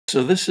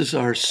So this is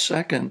our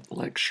second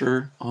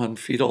lecture on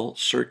fetal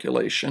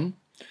circulation.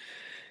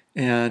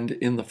 And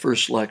in the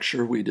first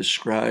lecture, we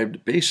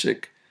described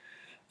basic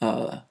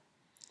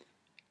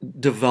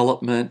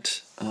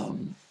development,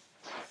 the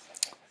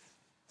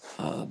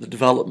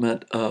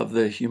development of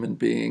the human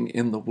being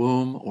in the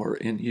womb or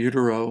in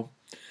utero,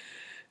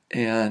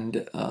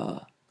 and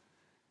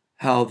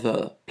how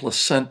the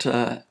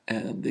placenta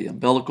and the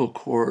umbilical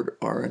cord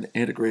are an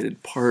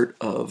integrated part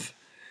of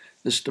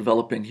this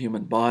developing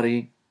human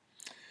body,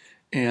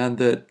 and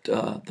that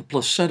the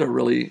placenta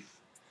really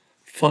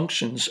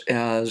functions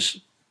as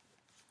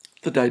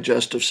the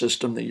digestive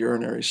system, the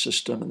urinary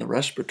system, and the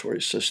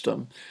respiratory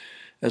system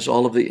as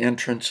all of the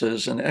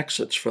entrances and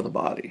exits for the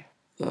body.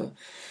 The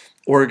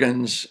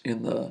organs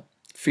in the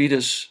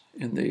fetus,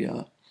 in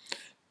the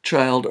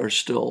child, are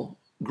still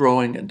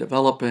growing and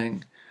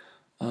developing,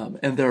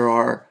 and there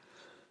are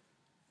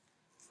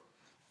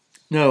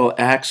no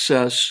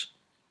access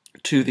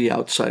to the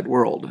outside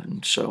world.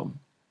 And so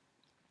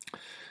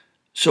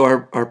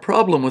our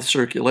problem with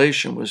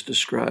circulation was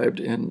described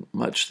in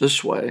much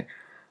this way.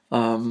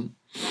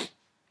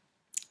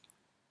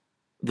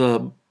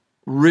 The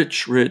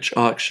rich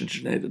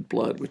oxygenated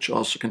blood, which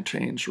also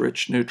contains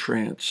rich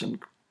nutrients and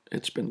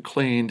it's been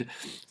cleaned,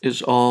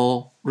 is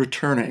all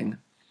returning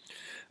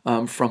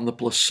from the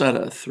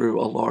placenta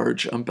through a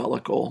large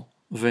umbilical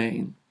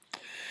vein.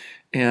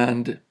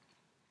 And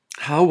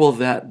how will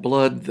that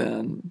blood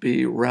then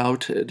be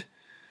routed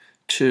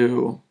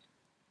to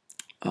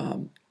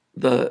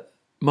the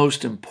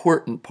most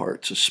important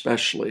parts,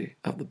 especially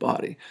of the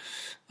body?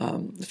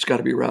 It's got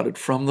to be routed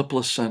from the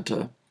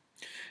placenta.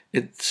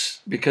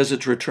 Because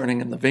it's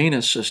returning in the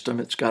venous system,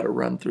 it's got to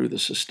run through the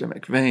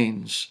systemic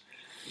veins.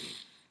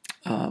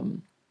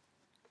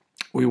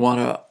 We want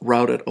to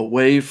route it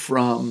away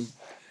from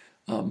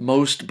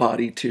most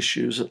body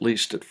tissues, at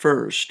least at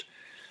first,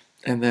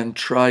 and then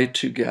try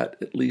to get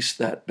at least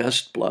that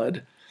best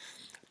blood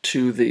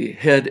to the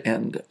head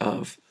end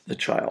of the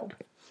child.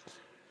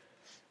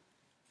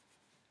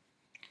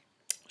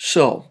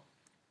 So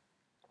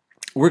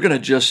we're going to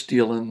just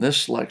deal in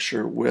this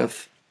lecture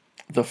with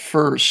the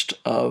first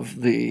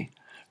of the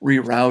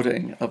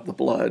rerouting of the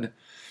blood.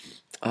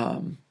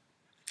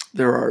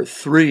 There are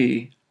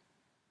three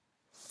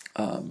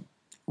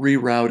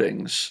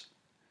reroutings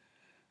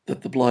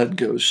that the blood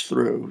goes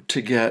through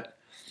to get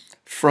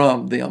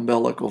from the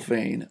umbilical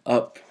vein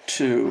up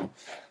to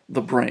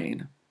the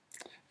brain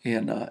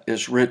in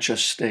as rich a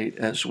state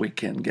as we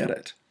can get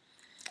it.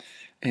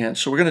 And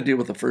so we're going to deal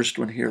with the first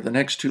one here. The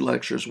next two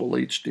lectures will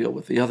each deal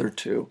with the other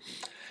two.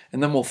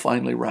 And then we'll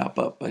finally wrap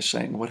up by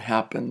saying what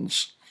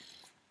happens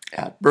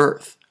at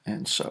birth.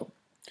 And so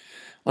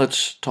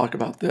let's talk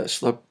about this.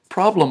 The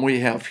problem we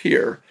have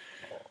here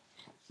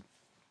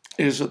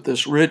is that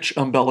this rich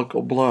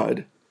umbilical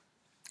blood,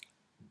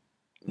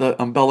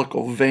 the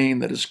umbilical vein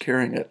that is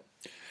carrying it,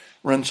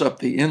 runs up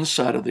the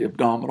inside of the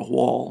abdominal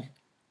wall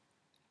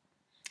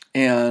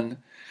and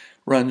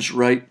runs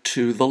right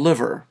to the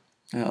liver.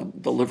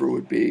 The liver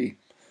would be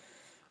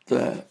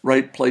the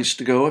right place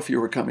to go if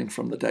you were coming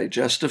from the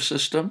digestive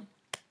system.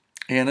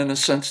 And in a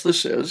sense,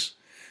 this is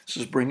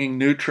bringing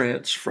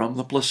nutrients from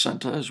the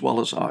placenta as well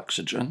as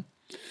oxygen.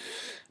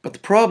 But the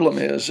problem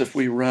is if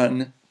we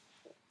run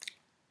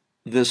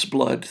this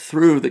blood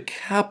through the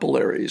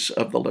capillaries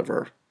of the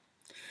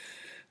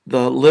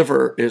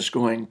liver is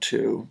going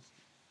to,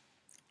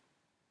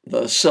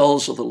 the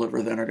cells of the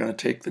liver then are going to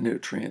take the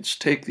nutrients,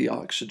 take the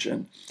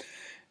oxygen,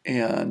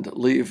 and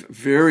leave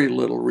very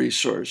little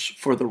resource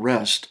for the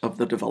rest of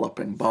the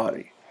developing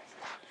body.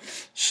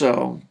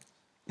 So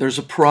there's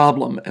a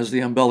problem as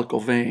the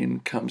umbilical vein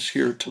comes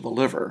here to the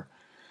liver,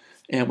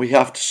 and we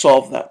have to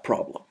solve that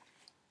problem.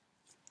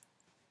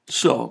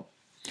 So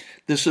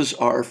this is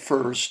our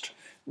first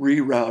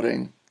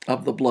rerouting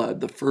of the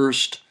blood, the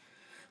first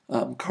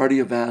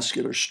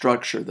cardiovascular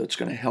structure that's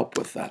going to help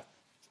with that.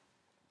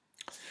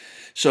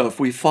 So if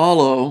we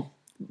follow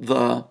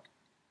the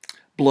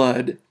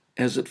blood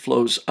as it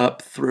flows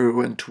up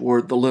through and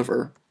toward the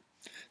liver,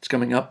 it's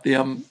coming up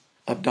the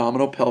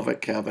abdominal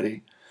pelvic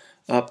cavity,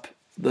 up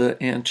the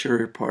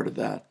anterior part of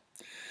that.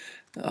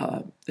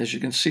 As you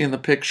can see in the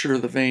picture,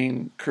 the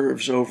vein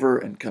curves over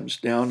and comes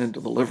down into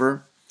the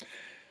liver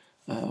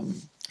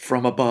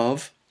from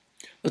above.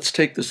 Let's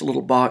take this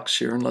little box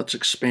here and let's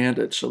expand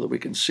it so that we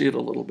can see it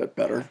a little bit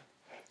better.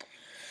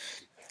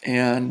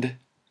 And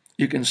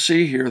you can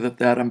see here that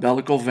that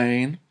umbilical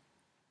vein,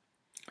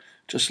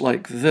 just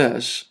like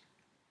this,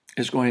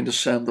 is going to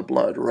send the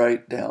blood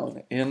right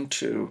down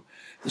into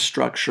the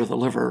structure of the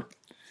liver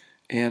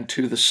and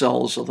to the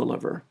cells of the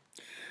liver.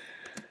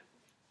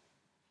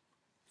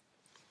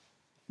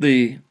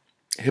 The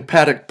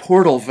hepatic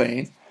portal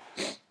vein,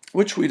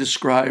 which we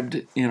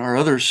described in our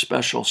other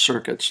special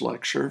circuits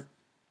lecture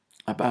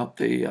about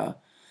the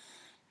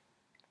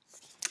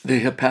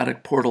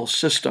hepatic portal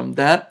system,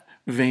 that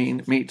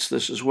vein meets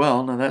this as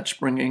well. Now that's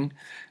bringing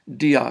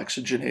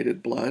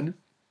deoxygenated blood,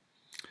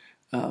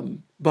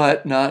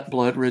 but not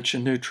blood rich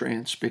in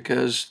nutrients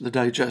because the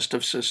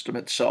digestive system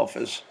itself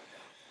is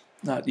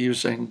not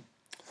using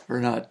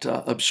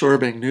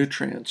absorbing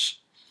nutrients.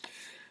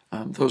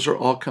 Those are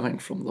all coming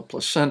from the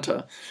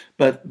placenta,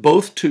 but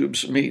both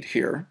tubes meet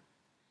here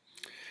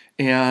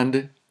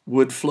and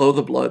would flow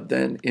the blood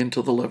then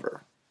into the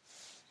liver.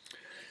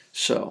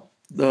 So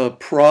the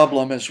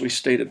problem, as we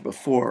stated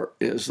before,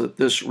 is that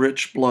this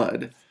rich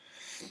blood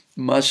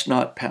must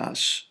not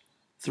pass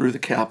through the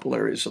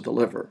capillaries of the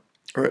liver,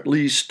 or at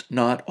least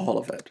not all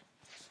of it.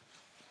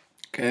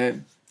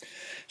 Okay,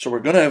 so we're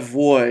going to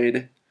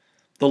avoid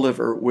the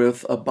liver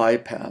with a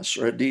bypass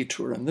or a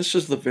detour, and this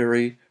is the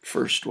very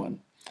first one.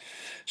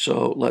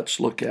 So let's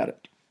look at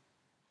it.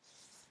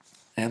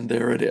 And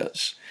there it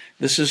is.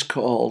 This is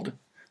called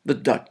the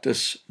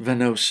ductus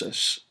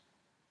venosus.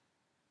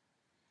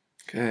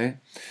 Okay,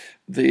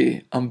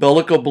 the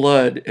umbilical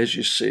blood, as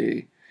you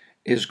see,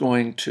 is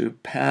going to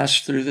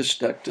pass through this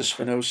ductus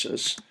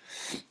venosus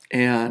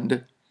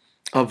and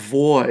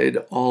avoid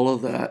all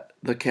of that,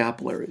 the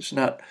capillaries.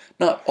 Not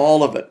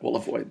all of it will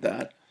avoid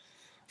that,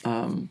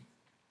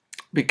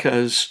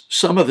 because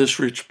some of this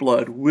rich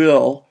blood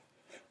will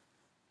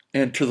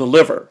enter the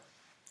liver.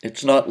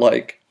 It's not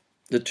like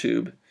the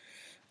tube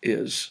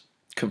is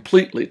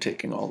completely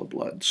taking all the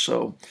blood.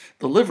 So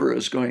the liver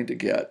is going to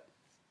get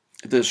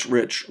this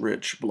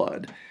rich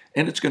blood,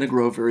 and it's going to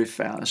grow very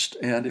fast.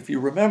 And if you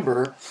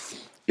remember,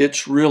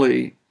 it's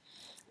really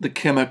the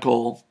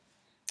chemical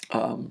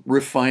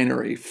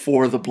refinery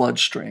for the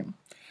bloodstream.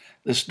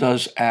 This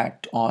does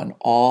act on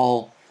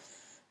all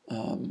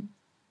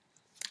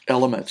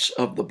elements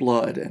of the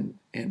blood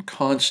and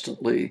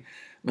constantly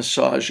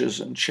massages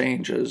and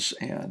changes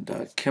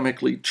and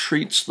chemically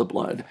treats the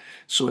blood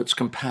so it's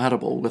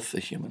compatible with the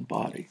human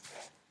body.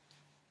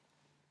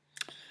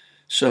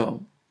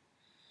 So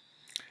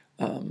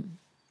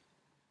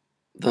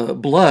the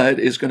blood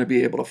is going to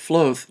be able to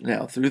flow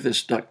now through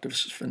this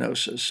ductus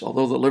venosus.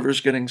 Although the liver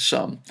is getting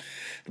some,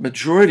 the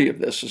majority of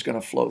this is going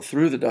to flow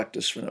through the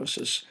ductus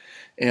venosus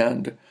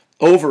and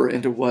over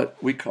into what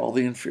we call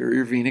the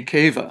inferior vena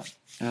cava.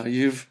 Now,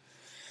 you've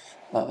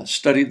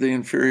studied the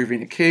inferior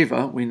vena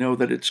cava. We know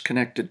that it's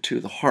connected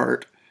to the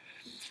heart,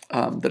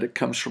 that it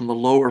comes from the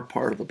lower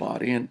part of the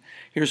body. And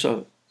here's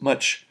a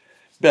much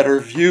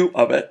better view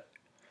of it.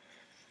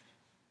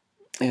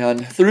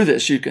 And through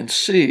this, you can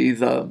see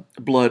the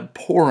blood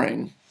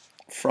pouring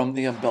from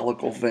the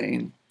umbilical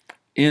vein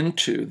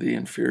into the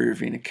inferior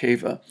vena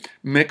cava,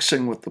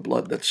 mixing with the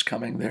blood that's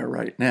coming there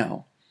right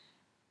now.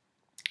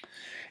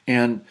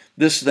 And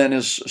this then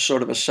is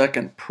sort of a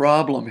second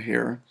problem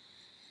here.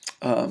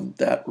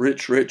 That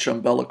rich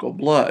umbilical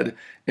blood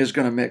is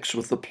going to mix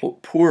with the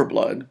poor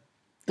blood,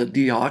 the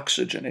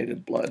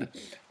deoxygenated blood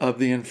of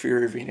the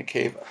inferior vena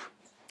cava.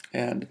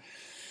 And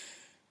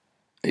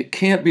it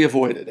can't be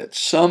avoided. At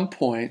some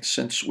point,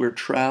 since we're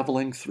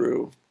traveling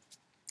through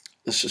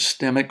the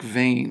systemic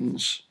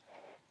veins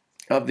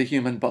of the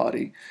human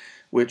body,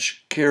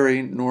 which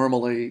carry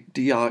normally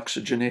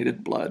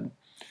deoxygenated blood,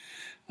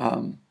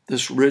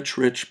 this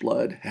rich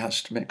blood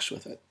has to mix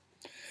with it.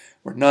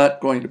 We're not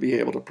going to be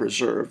able to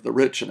preserve the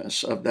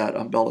richness of that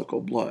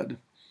umbilical blood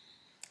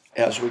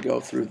as we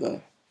go through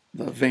the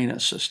vena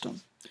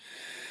system.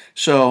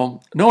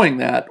 So knowing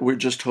that, we're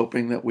just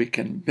hoping that we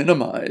can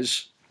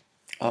minimize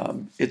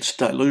its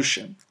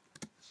dilution.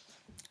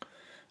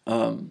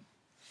 And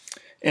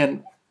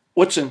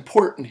what's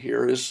important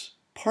here is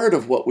part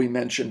of what we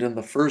mentioned in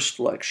the first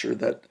lecture,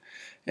 that,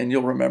 and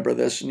you'll remember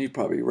this and you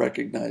probably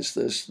recognize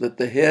this, that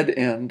the head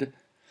end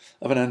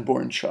of an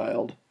unborn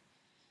child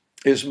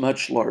is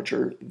much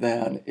larger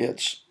than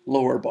its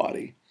lower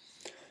body.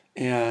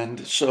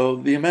 And so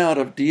the amount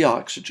of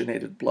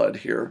deoxygenated blood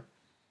here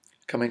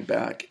coming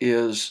back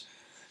is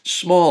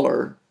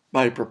smaller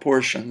by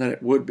proportion than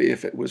it would be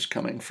if it was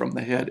coming from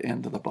the head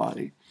end of the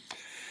body.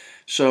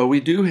 So we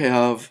do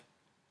have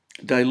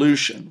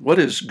dilution. What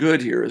is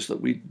good here is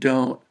that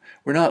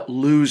we're not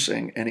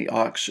losing any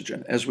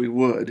oxygen as we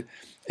would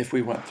if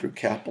we went through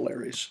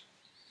capillaries.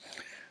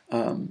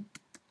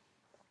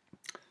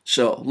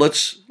 So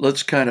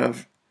let's kind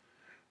of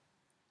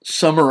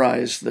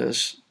summarize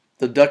this.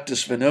 The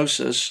ductus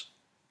venosus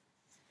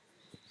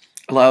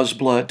allows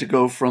blood to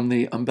go from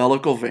the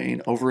umbilical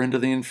vein over into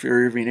the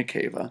inferior vena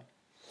cava.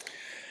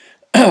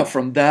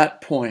 From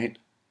that point,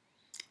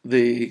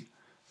 the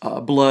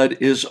blood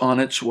is on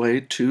its way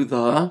to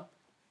the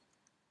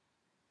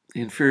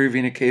inferior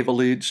vena cava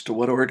leads to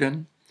what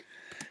organ?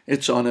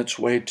 It's on its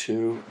way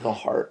to the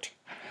heart.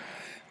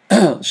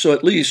 So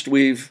at least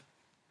we've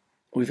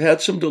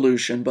had some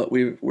dilution, but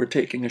we're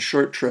taking a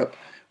short trip.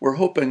 We're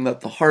hoping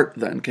that the heart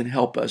then can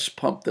help us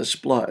pump this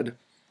blood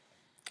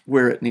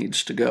where it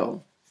needs to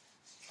go.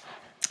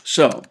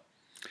 So,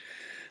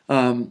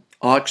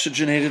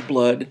 oxygenated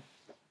blood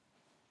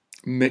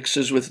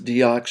mixes with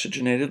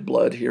deoxygenated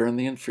blood here in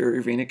the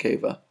inferior vena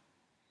cava.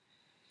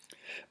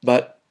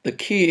 But the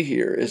key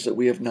here is that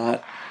we have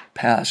not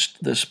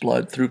passed this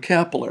blood through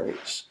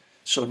capillaries.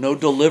 So no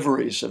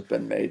deliveries have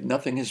been made.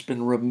 Nothing has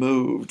been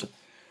removed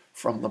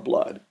from the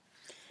blood.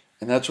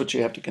 And that's what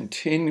you have to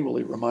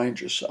continually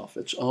remind yourself.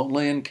 It's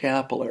only in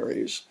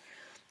capillaries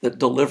that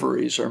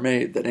deliveries are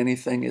made, that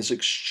anything is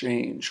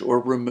exchanged or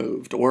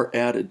removed or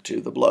added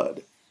to the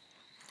blood.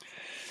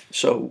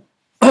 So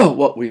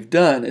what we've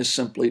done is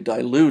simply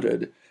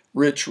diluted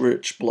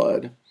rich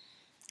blood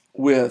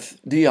with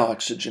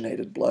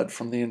deoxygenated blood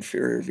from the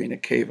inferior vena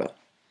cava.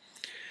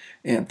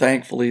 And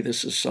thankfully,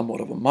 this is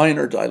somewhat of a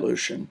minor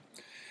dilution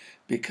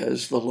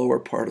because the lower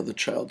part of the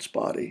child's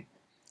body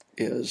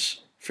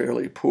is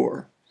fairly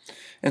poor.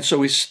 And so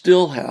we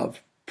still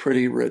have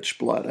pretty rich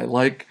blood. I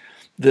like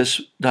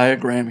this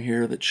diagram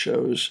here that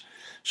shows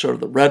sort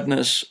of the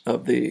redness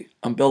of the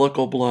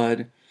umbilical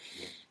blood,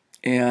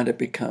 and it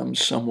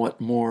becomes somewhat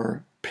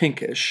more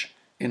pinkish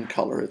in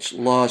color. It's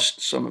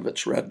lost some of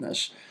its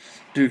redness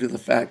due to the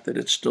fact that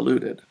it's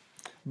diluted.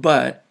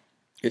 But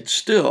it's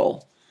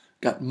still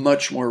got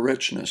much more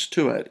richness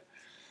to it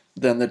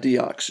than the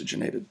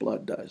deoxygenated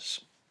blood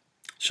does.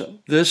 So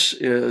this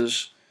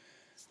is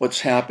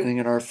what's happening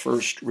in our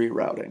first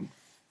rerouting.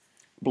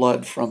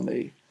 Blood from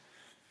the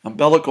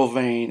umbilical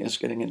vein is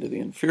getting into the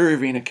inferior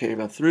vena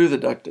cava through the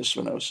ductus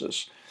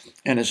venosus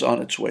and is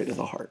on its way to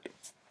the heart.